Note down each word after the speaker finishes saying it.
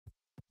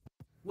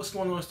What's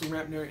going on? It's the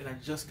RapNerd, and I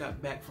just got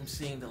back from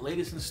seeing the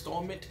latest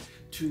installment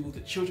to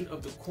the Children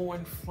of the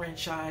Corn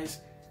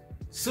franchise,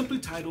 simply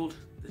titled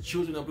The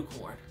Children of the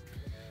Corn.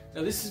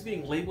 Now, this is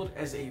being labeled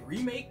as a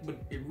remake, but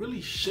it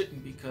really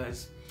shouldn't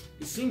because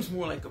it seems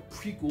more like a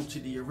prequel to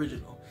the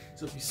original.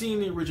 So if you've seen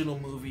the original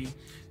movie,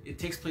 it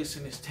takes place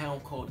in this town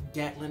called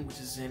Gatlin,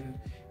 which is in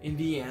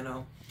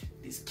Indiana.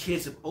 These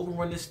kids have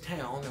overrun this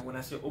town, and when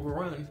I say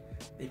overrun,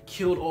 they've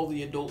killed all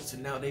the adults,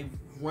 and now they've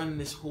run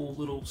this whole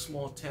little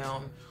small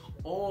town,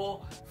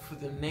 all for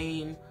the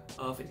name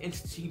of an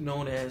entity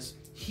known as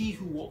He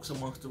Who Walks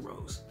Amongst the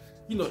Rows.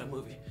 You know that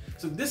movie.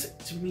 So this,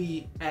 to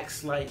me,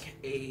 acts like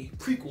a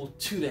prequel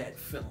to that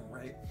film,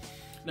 right?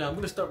 Now, I'm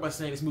going to start by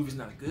saying this movie's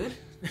not good.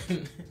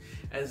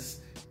 As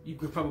you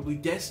could probably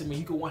guess, I mean,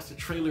 you can watch the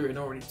trailer and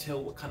already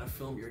tell what kind of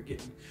film you're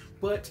getting.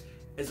 But,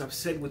 as I've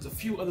said with a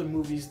few other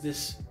movies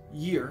this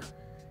year,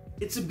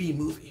 it's a B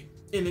movie.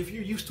 And if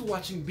you're used to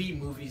watching B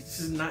movies, this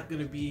is not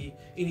going to be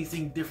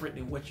anything different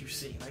than what you've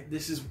seen. Like,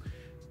 this is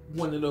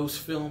one of those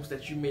films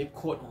that you may have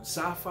caught on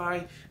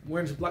Sci-Fi,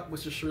 wearing this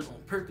Blockbuster shirt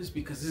on purpose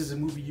because this is a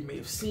movie you may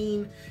have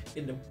seen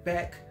in the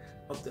back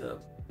of the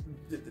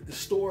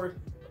store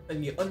in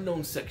the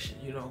unknown section.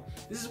 You know,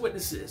 this is what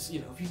this is.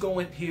 You know, if you go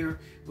in here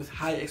with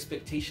high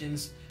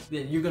expectations,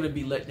 then you're gonna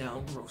be let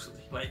down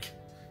grossly. Like,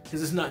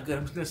 because it's not good.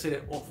 I'm just gonna say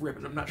that off rip,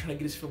 and I'm not trying to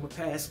get this film a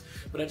pass,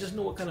 but I just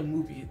know what kind of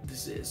movie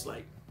this is.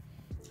 Like,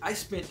 I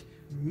spent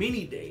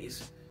many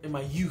days in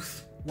my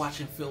youth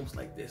watching films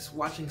like this,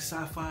 watching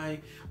sci-fi,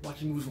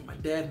 watching movies with my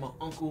dad, my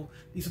uncle.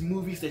 These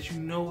movies that you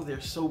know they're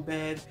so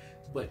bad,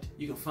 but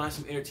you can find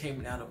some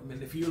entertainment out of them.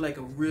 And if you're like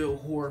a real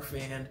horror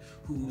fan,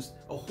 who's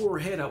a horror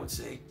head, I would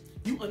say,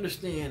 you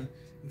understand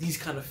these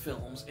kind of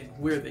films and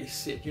where they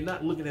sit. You're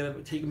not looking at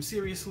them to take them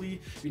seriously.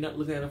 You're not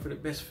looking at them for the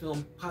best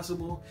film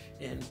possible,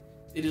 and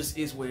it just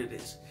is what it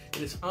is.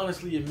 And it's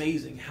honestly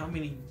amazing how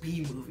many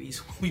B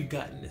movies we've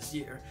gotten this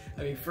year.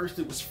 I mean, first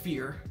it was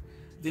Fear,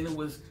 then it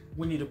was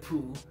Winnie the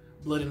Pooh,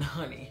 Blood and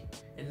Honey,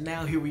 and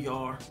now here we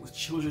are with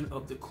Children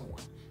of the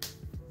Corn.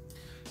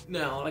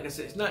 Now, like I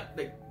said, it's not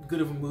that good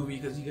of a movie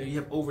because you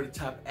have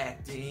over-the-top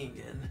acting,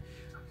 and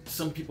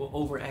some people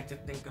overact. I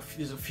think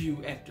there's a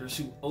few actors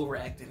who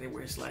overacted it,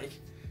 where it's like,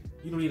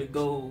 you don't need to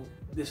go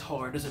this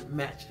hard. It doesn't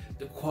match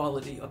the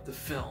quality of the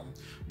film.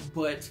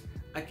 But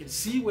I can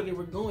see where they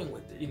were going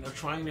with it. You know,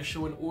 trying to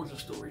show an origin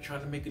story,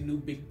 trying to make a new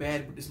big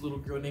bad with this little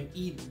girl named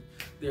Eden.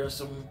 There are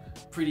some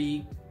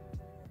pretty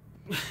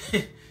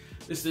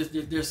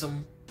there's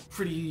some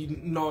pretty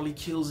gnarly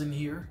kills in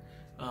here,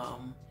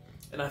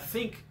 and I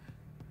think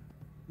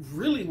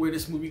really where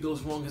this movie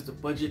goes wrong is the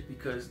budget,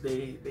 because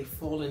they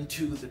fall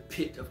into the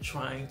pit of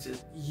trying to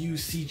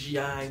use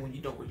CGI when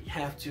you don't really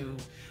have to.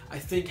 I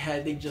think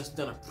had they just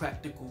done a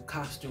practical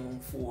costume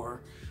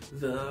for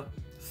the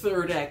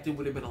third act, it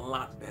would have been a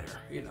lot better.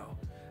 You know,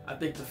 I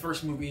think the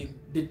first movie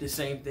did the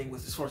same thing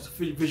with as far as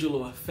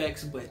visual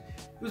effects, but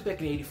it was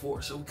back in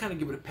 '84, so we kind of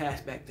give it a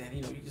pass back then.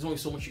 You know, there's only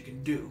so much you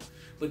can do.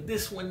 But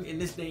this one, in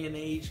this day and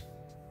age,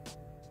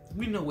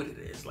 we know what it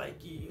is. Like,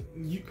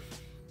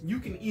 you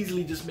can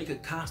easily just make a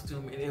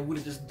costume and it would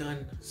have just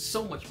done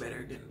so much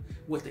better than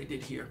what they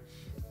did here.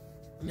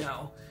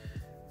 Now,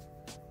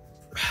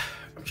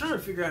 I'm trying to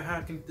figure out how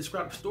I can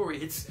describe the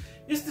story. It's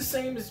the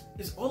same as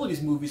all of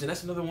these movies, and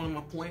that's another one of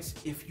my points.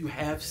 If you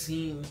have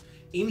seen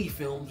any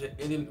films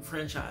in the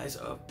franchise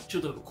of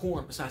Children of the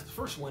Corn besides the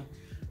first one,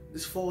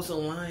 this falls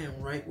in line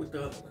right with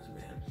the other ones,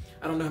 man.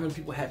 I don't know how many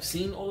people have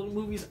seen all of the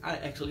movies. I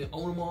actually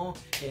own them all,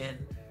 and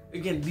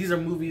again, these are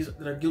movies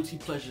that are guilty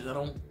pleasures. I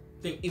don't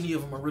think any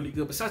of them are really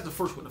good besides the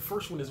first one. The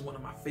first one is one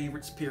of my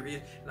favorites,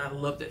 period, and I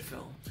love that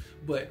film.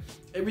 But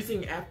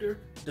everything after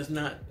does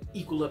not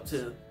equal up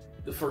to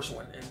the first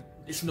one, and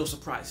it's no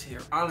surprise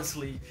here.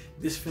 Honestly,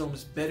 this film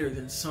is better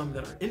than some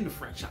that are in the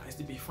franchise,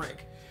 to be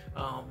frank,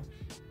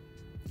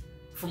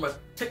 from a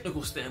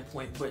technical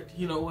standpoint. But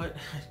you know what?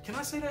 Can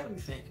I say that? Let me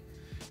think.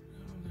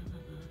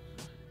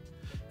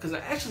 Because I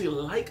actually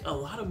like a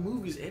lot of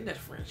movies in that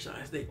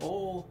franchise. They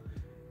all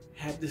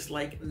have this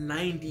like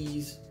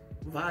 90s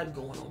vibe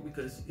going on,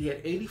 because you had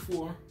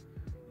 '84,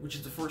 which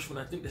is the first one.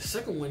 I think the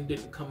second one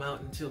didn't come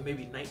out until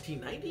maybe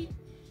 1990.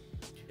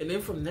 And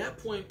then from that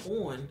point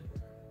on,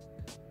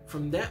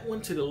 from that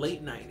one to the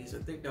late 90s,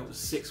 I think that was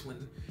 6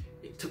 when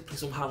it took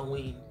place on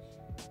Halloween.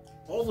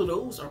 All of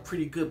those are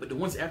pretty good, but the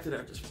ones after that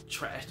are just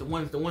trash. The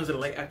ones that are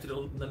like after the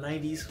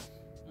 90s,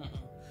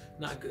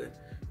 not good.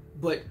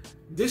 But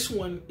this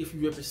one, if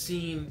you've ever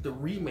seen the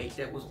remake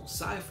that was on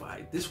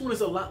Sci-Fi, this one is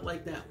a lot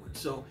like that one.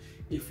 So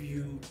if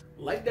you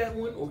like that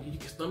one, or you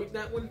can stomach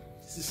that one,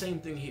 it's the same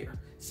thing here.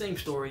 Same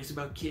story. It's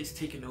about kids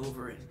taking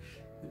over,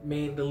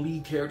 and the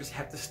lead characters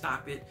have to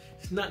stop it.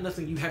 It's not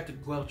nothing you have to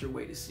go out your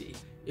way to see.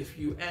 If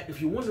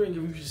you're wondering if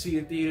you should see it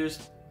in theaters,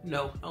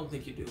 no, I don't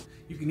think you do.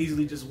 You can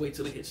easily just wait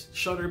till it hits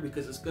Shudder,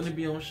 because it's going to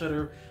be on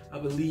Shudder, I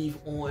believe,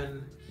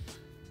 on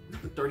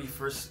the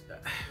 31st.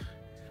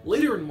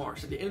 Later in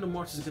March, at the end of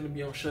March, is going to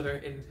be on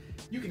Shudder, and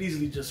you can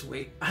easily just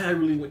wait. I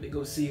really went to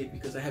go see it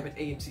because I have an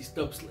AMC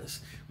Stubs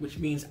list, which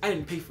means I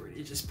didn't pay for it.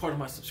 It's just part of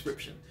my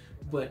subscription.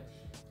 But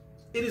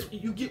it is,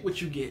 you get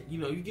what you get. You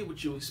know, you get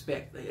what you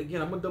expect. Like,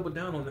 again, I'm gonna double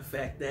down on the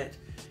fact that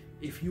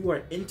if you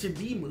are into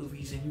B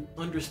movies and you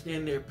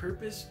understand their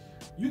purpose,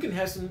 you can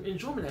have some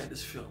enjoyment out of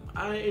this film.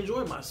 I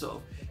enjoy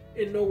myself.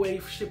 In no way,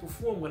 shape, or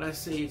form would I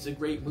say it's a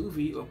great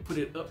movie or put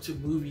it up to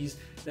movies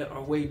that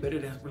are way better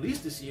than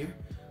released this year,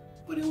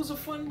 but it was a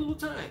fun little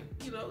time.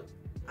 You know,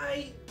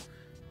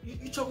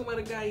 you're talking about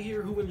a guy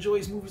here who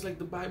enjoys movies like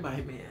The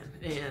Bye-Bye Man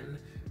and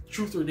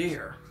Truth or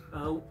Dare,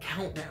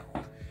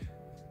 Countdown.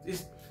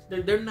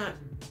 They're not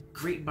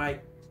great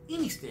by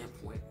any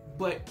standpoint,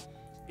 but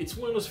it's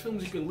one of those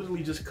films you can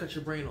literally just cut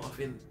your brain off.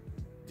 And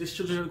this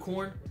Children of the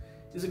Corn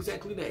is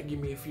exactly that. Give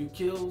me a few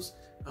kills,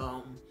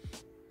 a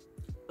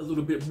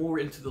little bit more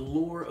into the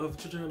lore of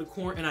Children of the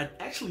Corn, and I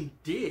actually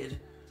did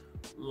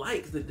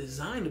like the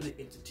design of the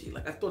entity.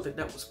 Like, I thought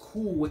that was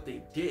cool what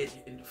they did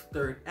in the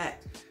third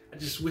act. I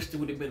just wish there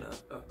would have been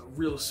a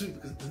real suit,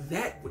 because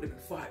that would have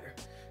been fire.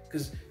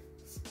 Because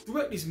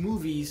throughout these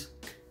movies,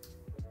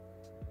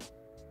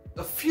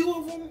 a few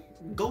of them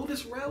go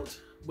this route,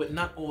 but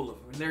not all of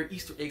them. And there are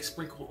Easter eggs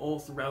sprinkled all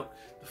throughout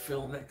the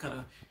film that kind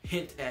of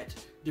hint at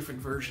different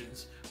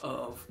versions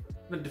of,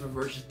 not different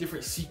versions,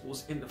 different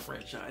sequels in the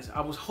franchise.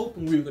 I was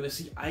hoping we were going to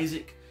see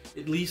Isaac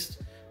at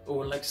least,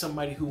 or like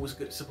somebody who was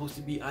supposed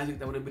to be Isaac.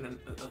 That would have been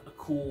a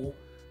cool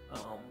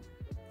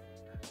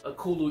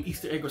little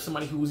Easter egg, or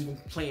somebody who was even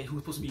playing, who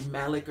was supposed to be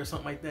Malik or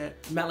something like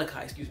that. Malachi,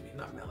 excuse me,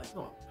 not Malik.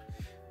 No,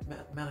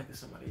 Malik is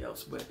somebody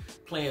else, but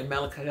playing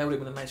Malachi, that would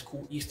have been a nice,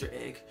 cool Easter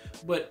egg.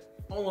 But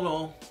all in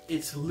all,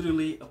 it's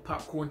literally a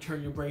popcorn,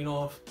 turn your brain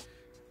off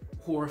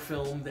horror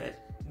film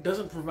that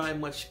doesn't provide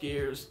much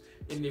scares.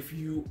 And if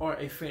you are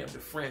a fan of the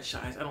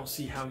franchise, I don't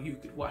see how you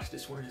could watch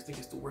this one and just think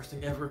it's the worst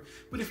thing ever.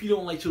 But if you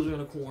don't like Children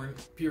of the Corn,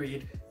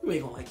 period, you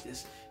ain't gonna like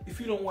this. If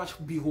you don't watch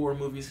B horror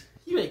movies,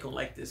 you ain't gonna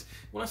like this.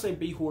 When I say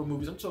B horror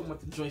movies, I'm talking about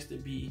the joints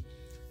that be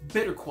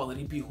better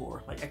quality B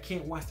horror. Like, I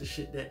can't watch the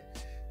shit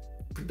that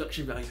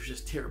production value is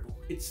just terrible.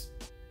 It's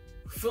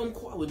film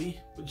quality,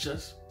 but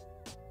just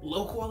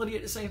low quality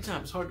at the same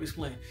time. It's hard to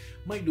explain.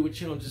 Might do a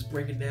channel just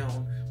breaking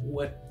down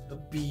what a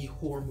B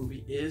horror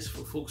movie is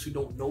for folks who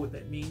don't know what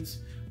that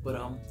means. But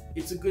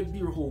it's a good B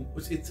horror.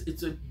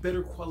 It's a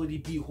better quality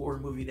B horror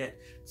movie that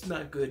it's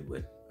not good,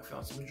 but I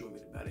found some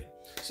enjoyment about it.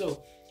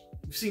 So,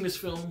 you've seen this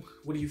film.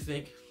 What do you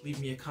think? Leave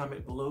me a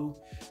comment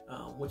below.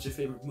 What's your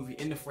favorite movie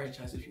in the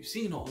franchise if you've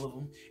seen all of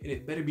them? And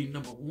it better be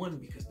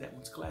 #1, because that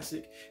one's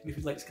classic. And if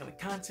you like this kind of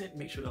content,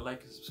 make sure to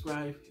like and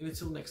subscribe. And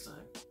until next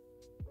time,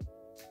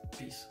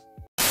 peace.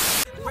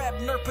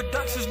 RapNerd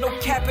Productions, no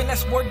capping,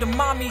 that's word to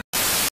mommy.